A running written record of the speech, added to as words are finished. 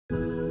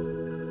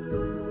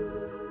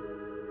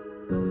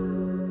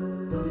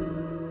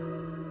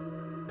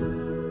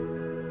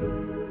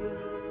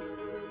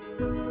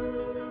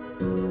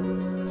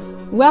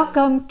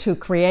Welcome to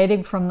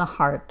Creating from the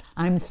Heart.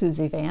 I'm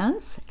Suzy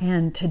Vance,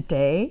 and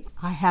today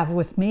I have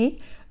with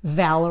me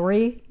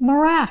Valerie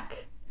Mrak.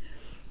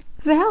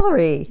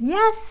 Valerie.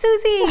 Yes,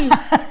 Suzy.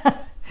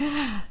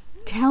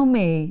 Tell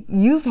me,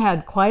 you've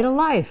had quite a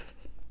life.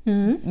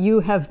 Mm-hmm.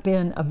 You have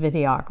been a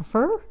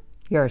videographer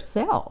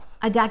yourself.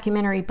 A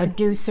documentary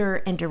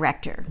producer and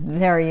director.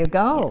 There you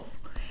go. Yes.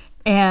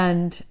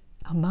 And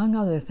among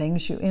other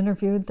things, you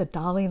interviewed the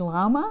Dalai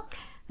Lama?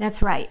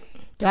 That's right.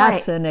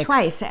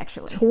 Twice,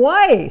 actually.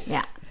 Twice?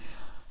 Yeah.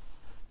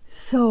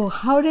 So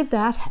how did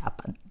that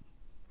happen?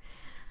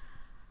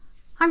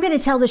 I'm going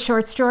to tell the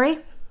short story.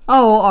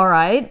 Oh, all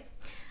right.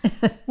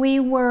 We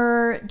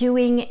were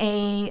doing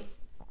a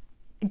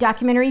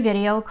documentary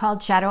video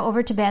called Shadow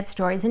Over Tibet,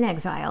 Stories in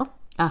Exile.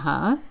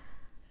 Uh-huh.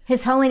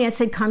 His Holiness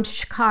had come to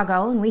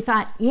Chicago, and we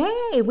thought,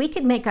 yay, we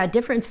could make a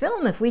different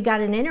film if we got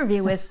an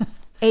interview with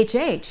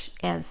HH,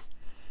 as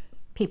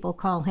people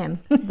call him.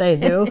 They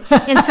do?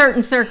 In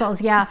certain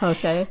circles, yeah.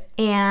 Okay.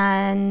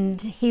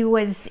 And he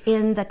was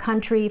in the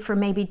country for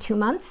maybe 2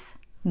 months.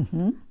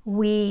 Mm-hmm.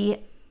 We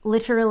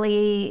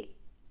literally,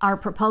 our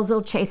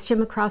proposal chased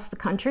him across the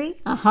country.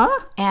 Uh-huh.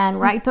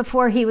 And right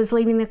before he was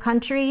leaving the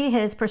country,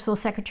 his personal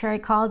secretary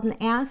called and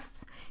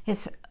asked,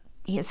 His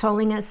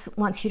Holiness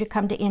wants you to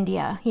come to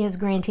India. He is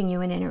granting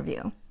you an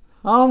interview.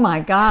 Oh my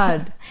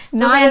God.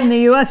 Not in the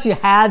U.S., you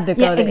had to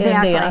go to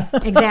India.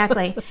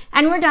 Exactly.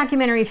 And we're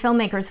documentary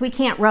filmmakers. We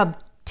can't rub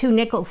two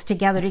nickels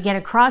together to get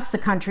across the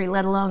country,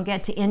 let alone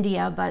get to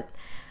India. But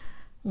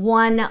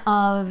one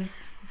of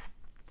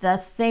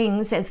the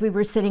things, as we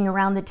were sitting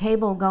around the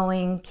table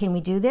going, can we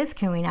do this?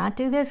 Can we not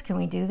do this? Can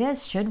we do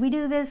this? Should we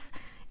do this?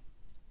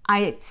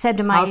 I said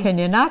to my... How can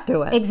you not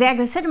do it?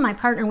 Exactly. I said to my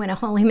partner, when a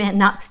holy man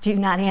knocks, do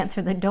not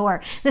answer the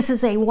door. This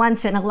is a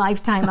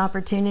once-in-a-lifetime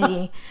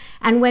opportunity.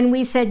 And when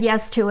we said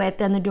yes to it,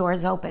 then the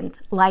doors opened,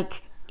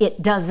 like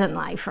it does in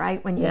life,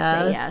 right? When you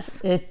say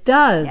yes. It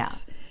does. Yeah.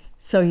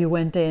 So you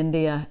went to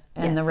India,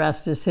 and the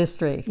rest is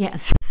history.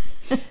 Yes.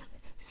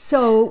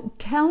 So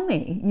tell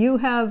me, you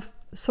have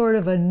sort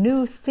of a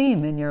new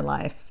theme in your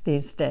life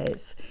these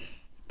days.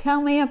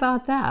 Tell me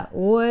about that.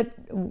 What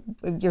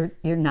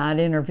you're not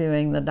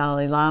interviewing the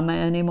Dalai Lama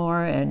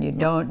anymore, and you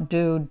don't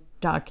do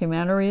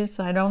documentaries,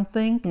 I don't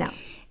think. No.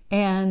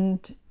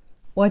 And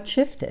what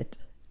shifted,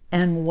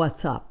 and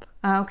what's up?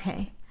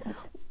 Okay.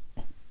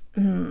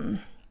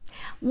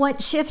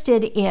 What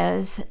shifted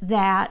is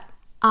that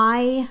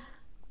I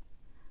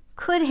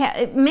could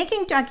have...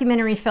 Making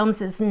documentary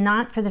films is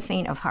not for the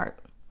faint of heart.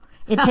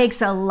 It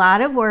takes a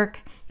lot of work.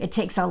 It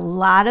takes a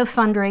lot of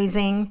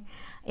fundraising.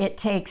 It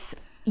takes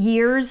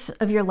years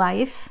of your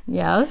life.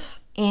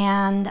 Yes.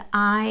 And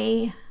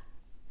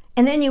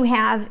then you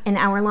have an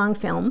hour-long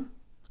film,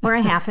 or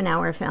a half an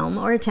hour film,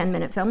 or a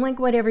 10-minute film, like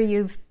whatever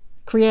you've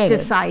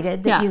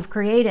decided that you've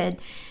created.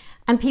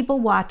 And people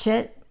watch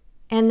it,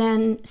 and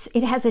then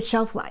it has a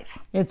shelf life.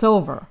 It's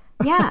over.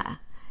 Yeah.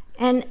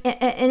 And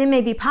it may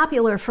be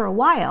popular for a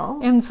while.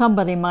 And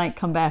somebody might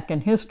come back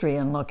in history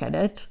and look at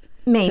it.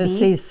 Maybe. To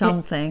see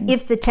something.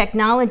 If the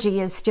technology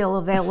is still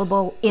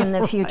available in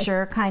the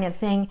future, kind of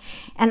thing.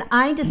 And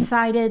I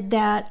decided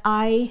that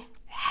I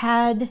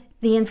had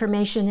the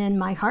information in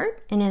my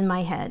heart and in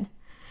my head,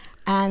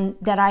 and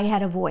that I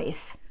had a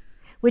voice,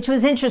 which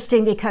was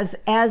interesting because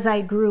as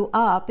I grew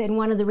up, and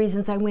one of the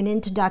reasons I went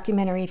into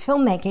documentary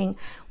filmmaking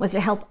was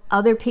to help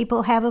other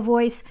people have a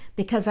voice,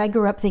 because I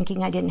grew up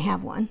thinking I didn't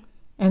have one.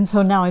 And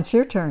so now it's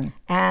your turn.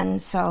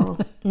 And so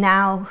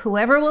now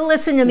whoever will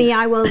listen to me,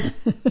 I will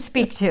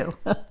speak to.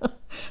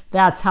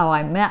 That's how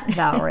I met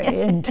Valerie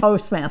in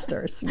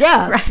Toastmasters.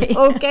 Yeah, right.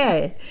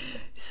 Okay.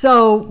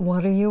 So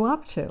what are you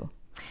up to?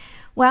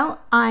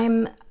 Well,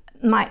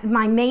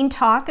 my main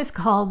talk is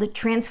called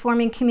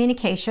Transforming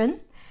Communication,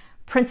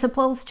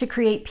 Principles to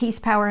Create Peace,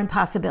 Power, and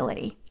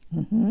Possibility.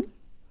 Mm-hmm.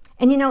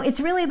 And it's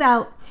really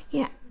about,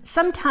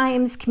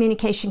 sometimes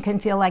communication can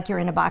feel like you're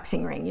in a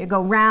boxing ring. You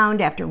go round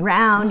after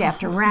round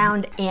after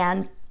round,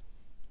 and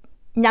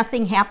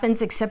nothing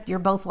happens except you're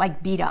both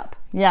like beat up.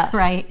 Yes.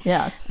 Right?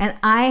 Yes. And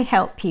I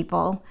help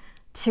people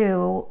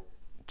to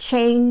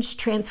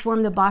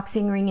transform the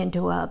boxing ring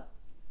into a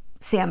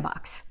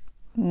sandbox.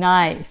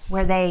 Nice.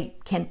 Where they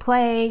can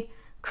play,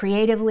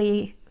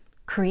 creatively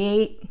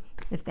create,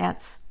 if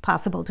that's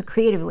possible to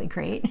creatively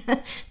create,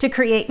 to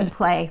create and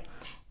play,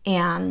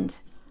 and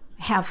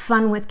have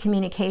fun with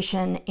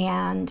communication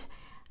and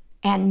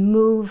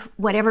move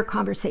whatever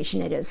conversation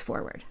it is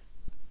forward.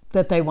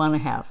 That they want to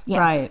have. Yes.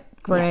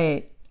 Right. Great.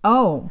 Yeah.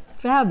 Oh,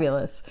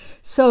 fabulous.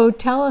 So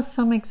tell us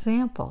some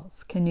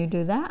examples. Can you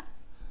do that?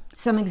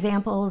 Some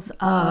examples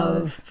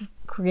of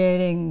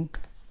creating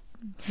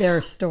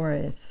their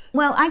stories.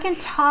 Well, I can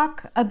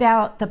talk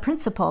about the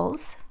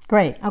principles.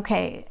 Great.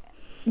 Okay.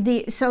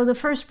 So the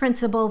first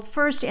principle,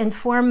 first and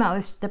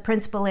foremost, the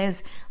principle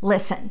is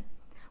listen.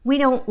 We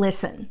don't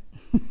listen.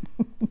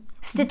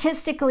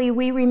 Statistically,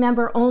 we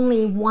remember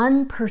only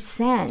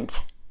 1%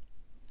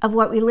 of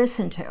what we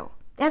listen to.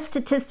 That's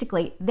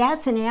statistically,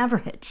 that's an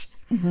average,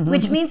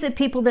 which means that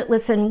people that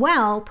listen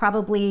well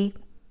probably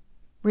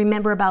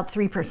remember about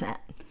 3%.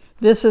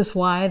 This is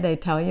why they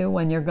tell you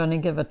when you're going to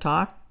give a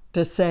talk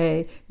to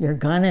say you're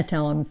going to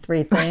tell them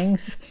 3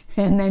 things,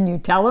 and then you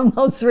tell them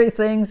those 3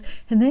 things,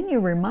 and then you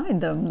remind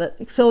them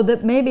that, so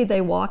that maybe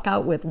they walk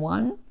out with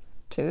 1,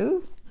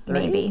 2, 3.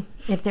 Maybe,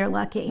 if they're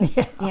lucky.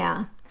 Yeah.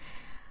 Yeah.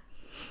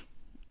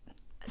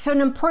 So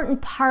an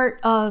important part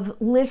of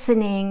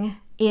listening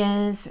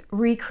is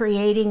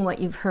recreating what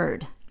you've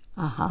heard.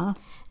 Uh-huh.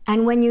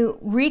 And when you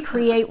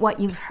recreate what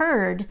you've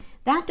heard,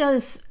 that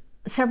does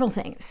several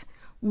things.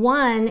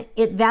 One,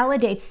 it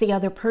validates the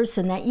other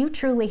person that you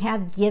truly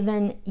have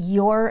given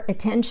your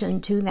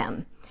attention to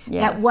them.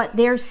 Yes. That what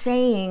they're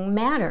saying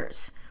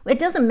matters. It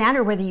doesn't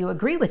matter whether you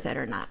agree with it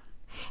or not.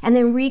 And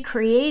then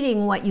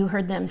recreating what you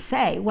heard them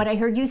say. What I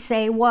heard you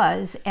say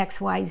was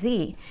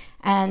XYZ.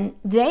 And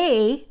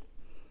they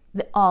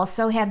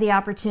also have the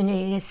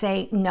opportunity to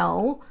say,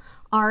 no,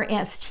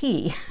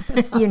 RST,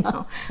 you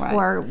know, Right.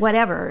 or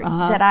whatever,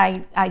 that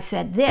I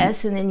said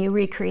this, and then you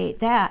recreate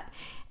that.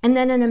 And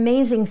then an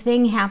amazing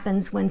thing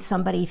happens when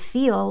somebody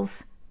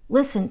feels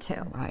listened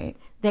to. Right.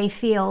 They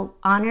feel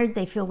honored,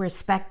 they feel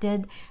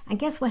respected, and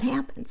guess what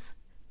happens?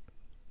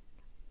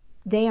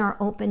 They are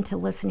open to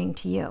listening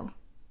to you.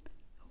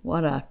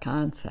 What a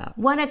concept.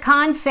 What a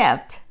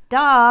concept,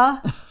 duh.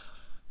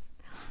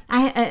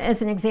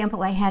 As an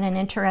example, I had an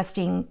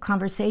interesting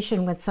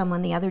conversation with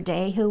someone the other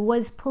day who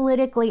was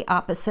politically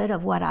opposite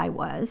of what I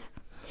was.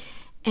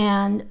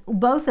 And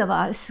both of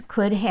us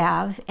could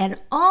have and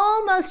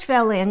almost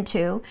fell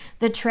into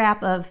the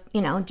trap of,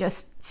 you know,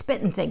 just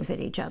spitting things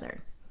at each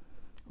other.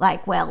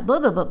 Like, well, blah,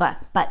 blah, blah, blah,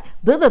 but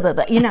blah, blah, blah,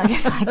 blah, you know,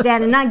 just like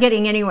that, and not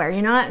getting anywhere,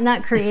 you know,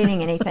 not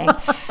creating anything.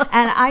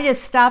 And I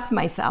just stopped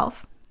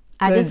myself.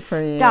 I Good just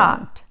for you.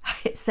 stopped.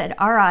 I said,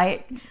 all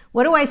right,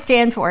 what do I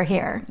stand for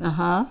here?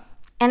 Uh-huh.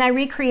 And I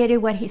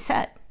recreated what he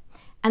said.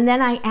 And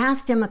then I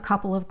asked him a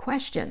couple of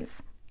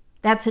questions.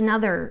 That's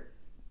another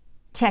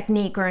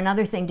technique, or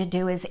another thing to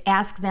do, is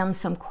ask them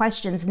some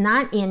questions,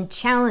 not in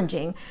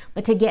challenging,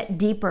 but to get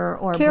deeper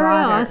or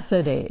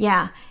Curiosity. broader.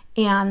 Yeah.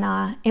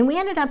 And we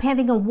ended up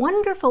having a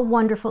wonderful,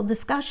 wonderful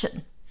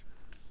discussion.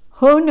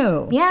 Who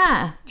knew?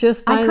 Yeah.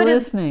 Just by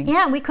listening.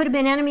 Yeah, we could have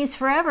been enemies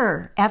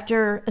forever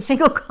after a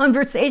single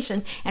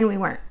conversation, and we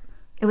weren't.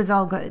 It was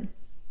all good.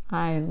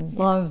 I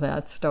love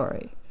that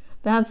story.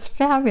 That's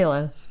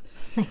fabulous.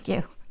 Thank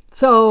you.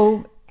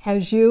 So,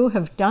 as you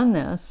have done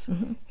this,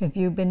 have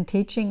you been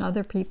teaching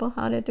other people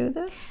how to do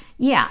this?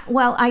 Yeah,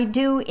 well, I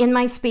do in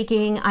my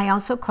speaking. I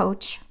also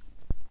coach.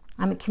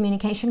 I'm a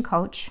communication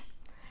coach,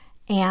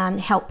 and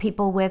help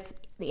people with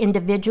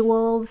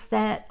individuals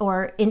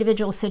or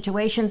individual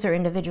situations or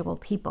individual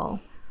people.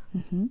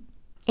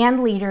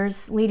 And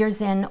leaders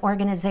in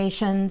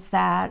organizations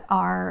that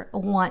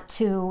want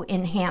to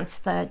enhance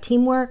the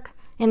teamwork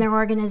in their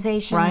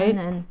organization. Right.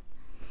 And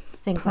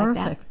things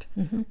Perfect.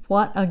 like that.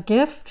 What a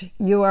gift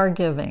you are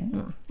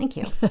giving. Thank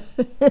you.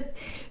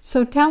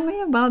 So tell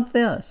me about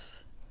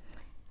this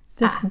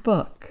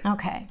book.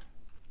 Okay.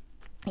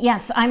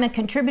 Yes, I'm a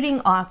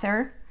contributing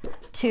author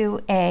to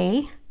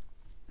a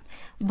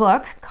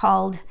book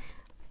called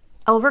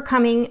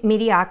Overcoming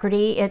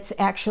Mediocrity. It's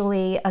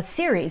actually a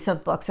series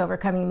of books,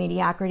 Overcoming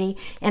Mediocrity,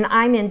 and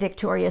I'm in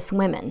Victorious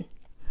Women.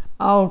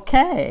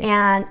 Okay.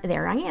 And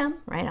there I am,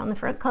 right on the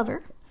front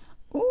cover.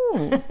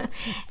 Ooh.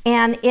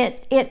 And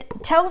it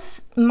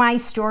tells my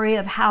story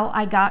of how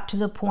I got to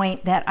the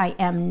point that I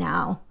am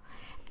now,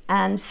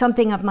 and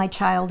something of my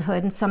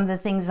childhood and some of the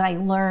things I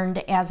learned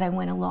as I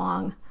went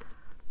along.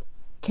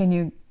 Can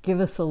you give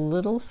us a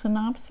little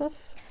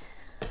synopsis?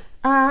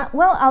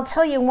 Well, I'll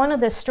tell you one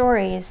of the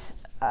stories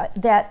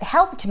that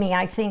helped me,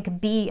 I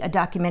think, be a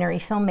documentary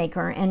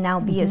filmmaker and now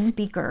be a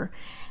speaker,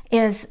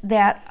 is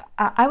that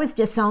I was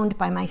disowned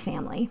by my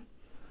family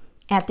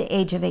at the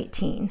age of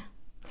 18.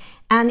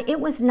 And it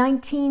was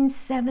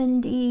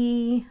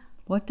 1970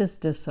 What does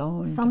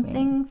disowned something,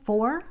 mean?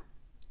 4,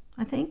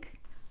 I think.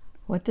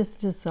 What does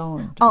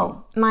disowned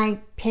Oh, my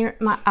parent,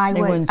 They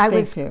wouldn't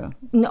speak to you.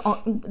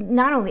 No,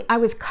 not only, I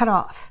was cut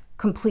off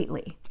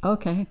completely,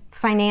 Okay.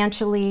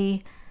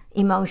 financially,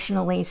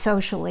 emotionally,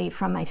 socially,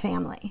 from my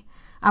family.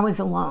 I was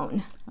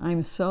alone.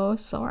 I'm so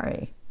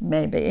sorry.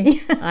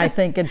 Maybe. I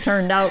think it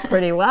turned out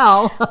pretty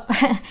well.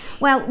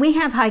 Well, we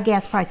have high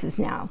gas prices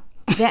now.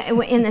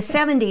 In the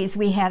 70s,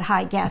 we had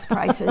high gas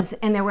prices,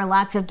 and there were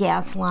lots of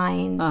gas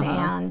lines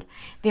and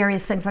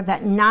various things like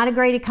that. Not a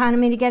great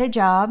economy to get a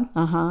job.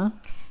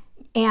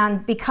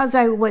 And because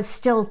I was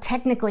still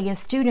technically a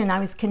student, I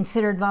was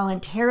considered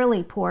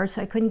voluntarily poor,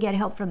 so I couldn't get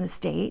help from the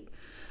state.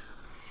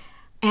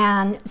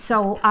 And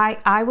so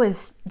I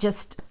was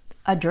just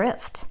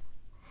adrift.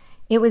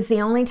 It was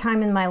the only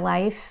time in my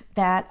life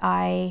that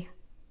I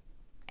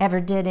ever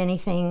did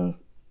anything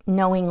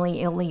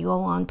knowingly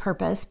illegal on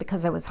purpose,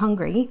 because I was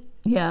hungry.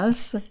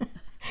 Yes.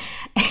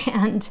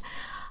 And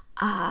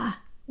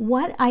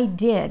what I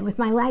did with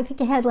my life, I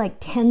think I had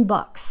like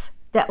 $10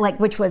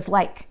 which was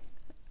like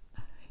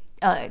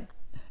a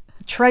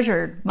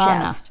treasure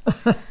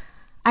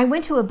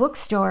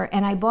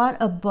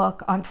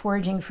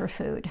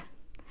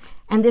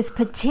And this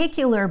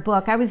particular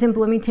book, I was in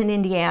Bloomington,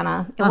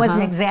 Indiana. It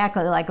wasn't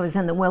exactly like it was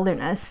in the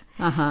wilderness.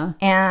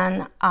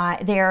 And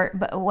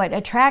but what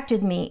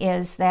attracted me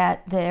is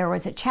that there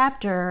was a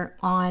chapter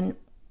on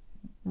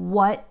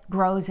what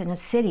grows in a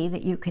city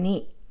that you can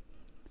eat.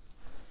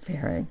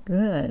 Very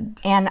good.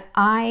 And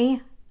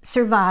I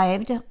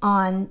survived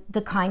on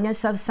the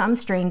kindness of some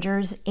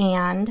strangers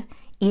and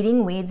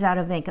eating weeds out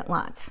of vacant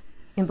lots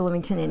in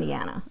Bloomington,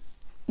 Indiana.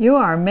 You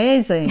are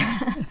amazing.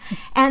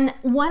 And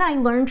what I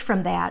learned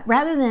from that,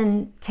 rather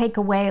than take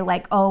away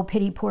like, oh,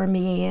 pity poor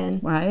me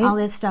and all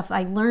this stuff,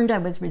 I learned I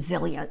was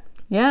resilient.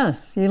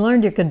 Yes, you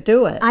learned you could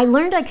do it. I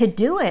learned I could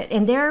do it.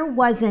 And there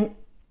wasn't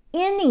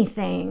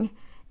anything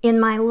in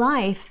my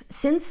life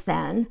since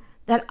then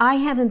that I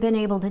haven't been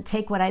able to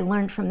take what I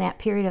learned from that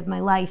period of my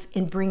life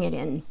and bring it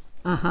in.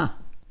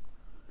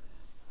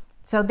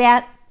 So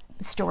that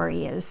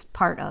story is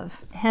part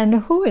of And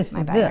who is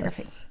my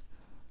biography. this?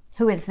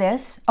 Who is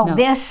this? Oh, No.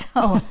 this?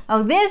 Oh,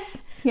 this?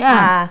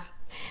 Yes.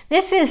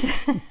 This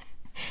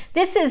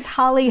is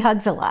Holly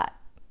Hugs-A-Lot.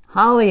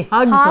 Holly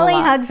Hugs Holly a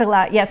lot.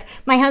 Hugs-A-Lot, yes.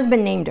 My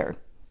husband named her.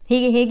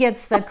 He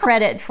gets the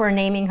credit for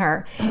naming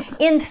her.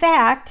 In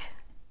fact,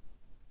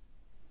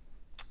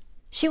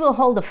 she will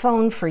hold a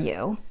phone for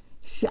you.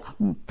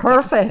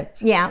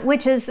 Perfect. Yeah,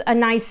 which is a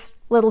nice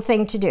little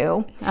thing to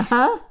do.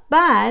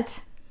 But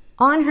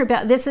on her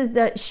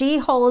belt, she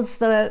holds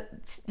the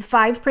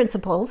 5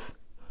 principles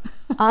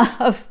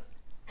of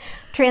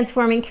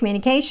transforming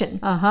communication.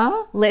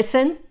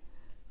 Listen,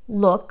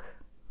 look,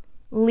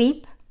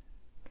 leap,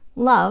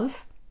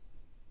 love,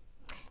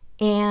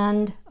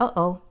 and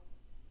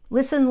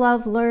listen,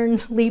 love,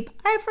 learn, leap.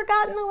 I've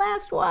forgotten the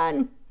last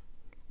one.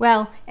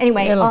 Well,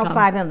 anyway, all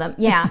 5 of them.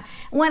 Yeah.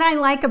 What I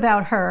like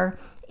about her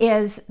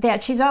is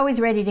that she's always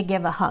ready to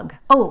give a hug.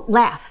 Oh,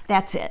 laugh.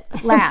 That's it.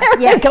 Laugh.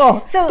 Yes.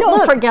 So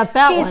don't forget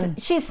that one.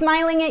 She's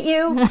smiling at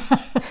you.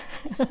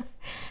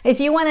 If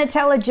you want to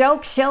tell a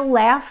joke, she'll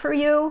laugh for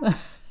you.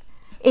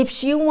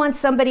 If you want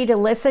somebody to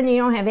listen, you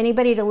don't have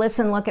anybody to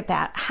listen, look at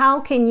that. How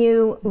can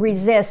you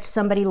resist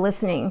somebody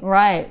listening?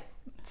 Right.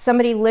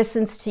 Somebody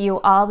listens to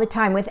you all the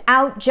time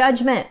without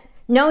judgment.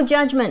 No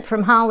judgment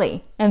from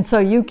Holly. And so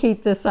you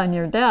keep this on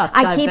your desk.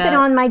 I keep it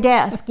on my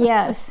desk,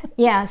 yes,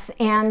 yes.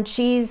 And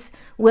she's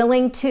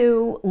willing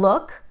to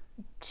look.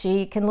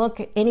 She can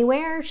look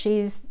anywhere.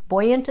 She's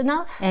buoyant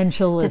enough. And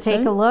she'll listen. To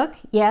take a look,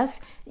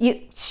 yes.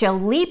 She'll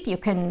leap. You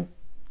can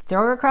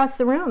throw her across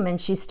the room and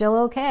she's still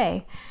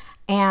okay.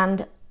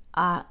 And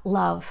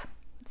love.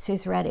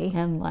 She's ready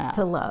and laugh.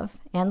 To love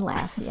and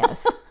laugh,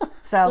 yes.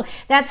 So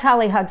that's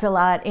Holly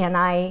Hugs-A-Lot, and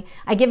I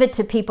give it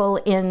to people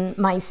in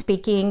my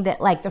speaking that,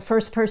 like, the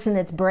first person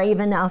that's brave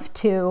enough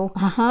to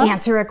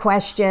answer a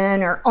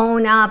question or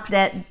own up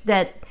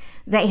that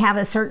they have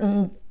a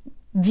certain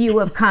view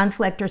of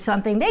conflict or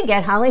something, they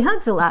get Holly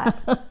Hugs-A-Lot.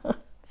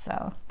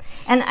 So,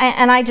 and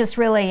I just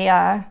really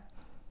I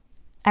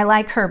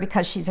like her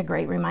because she's a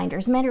great reminder.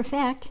 As a matter of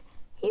fact,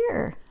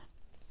 here.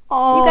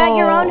 Oh. You got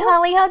your own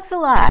Holly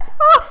Hugs-A-Lot.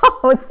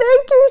 Oh,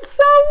 thank you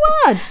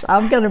so much.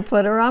 I'm going to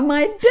put her on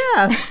my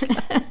desk.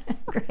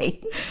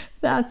 Great.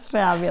 That's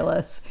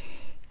fabulous.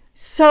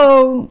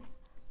 So,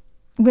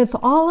 with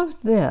all of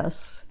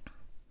this,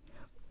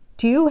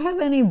 do you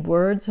have any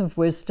words of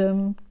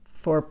wisdom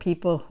for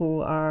people who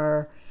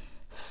are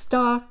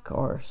stuck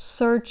or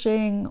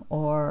searching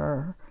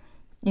or,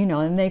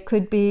 and they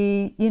could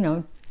be,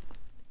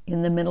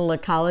 in the middle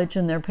of college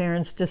and their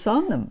parents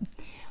disown them?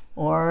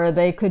 Or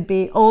they could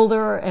be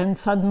older and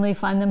suddenly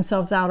find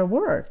themselves out of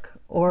work.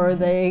 Or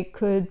they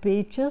could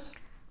be just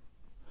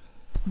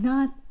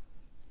not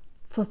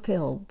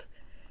fulfilled.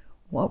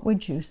 What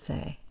would you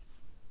say?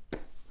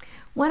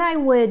 What I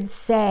would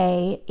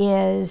say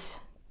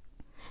is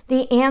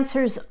the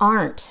answers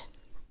aren't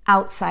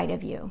outside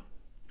of you.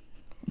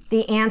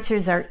 The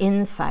answers are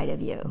inside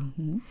of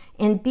you.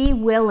 And be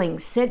willing,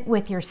 sit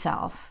with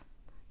yourself.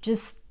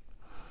 It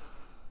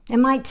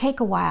might take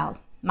a while.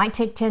 Might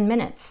take 10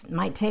 minutes,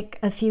 might take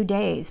a few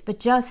days, but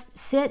just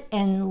sit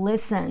and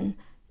listen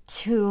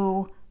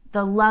to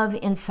the love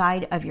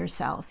inside of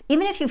yourself.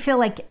 Even if you feel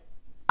like,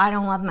 I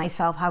don't love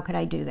myself, how could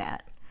I do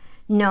that?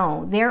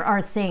 No, there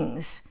are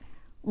things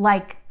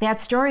like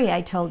that story I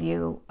told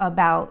you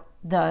about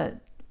the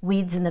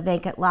weeds in the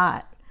vacant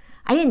lot.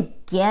 I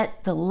didn't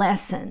get the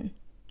lesson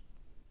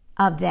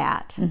of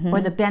that or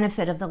the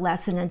benefit of the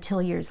lesson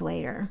until years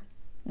later.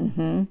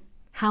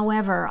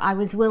 However, I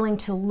was willing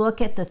to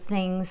look at the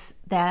things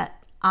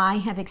that I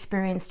have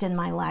experienced in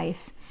my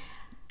life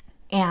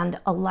and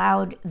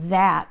allowed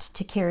that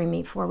to carry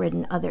me forward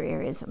in other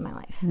areas of my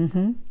life.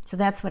 So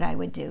that's what I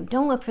would do.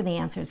 Don't look for the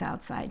answers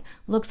outside.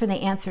 Look for the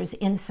answers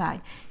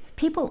inside.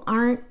 People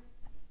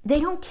they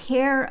don't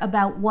care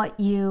about what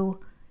you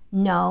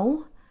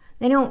know.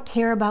 They don't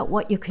care about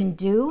what you can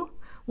do.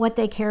 What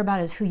they care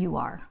about is who you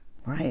are.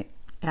 Right,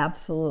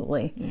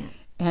 absolutely. Yeah.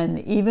 And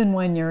even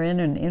when you're in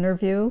an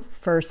interview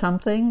for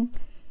something,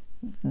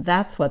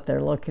 that's what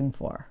they're looking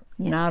for,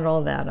 not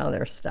all that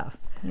other stuff.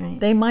 Right.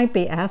 They might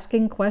be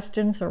asking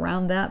questions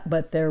around that,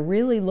 but they're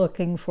really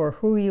looking for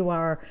who you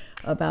are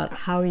about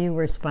how you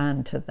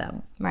respond to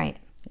them. Right.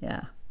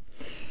 Yeah.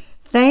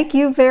 Thank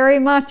you very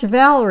much,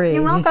 Valerie.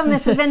 You're welcome.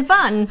 This has been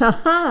fun.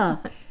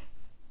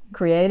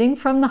 Creating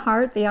from the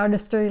heart, the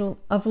artistry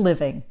of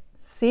living.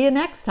 See you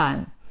next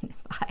time.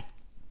 Bye.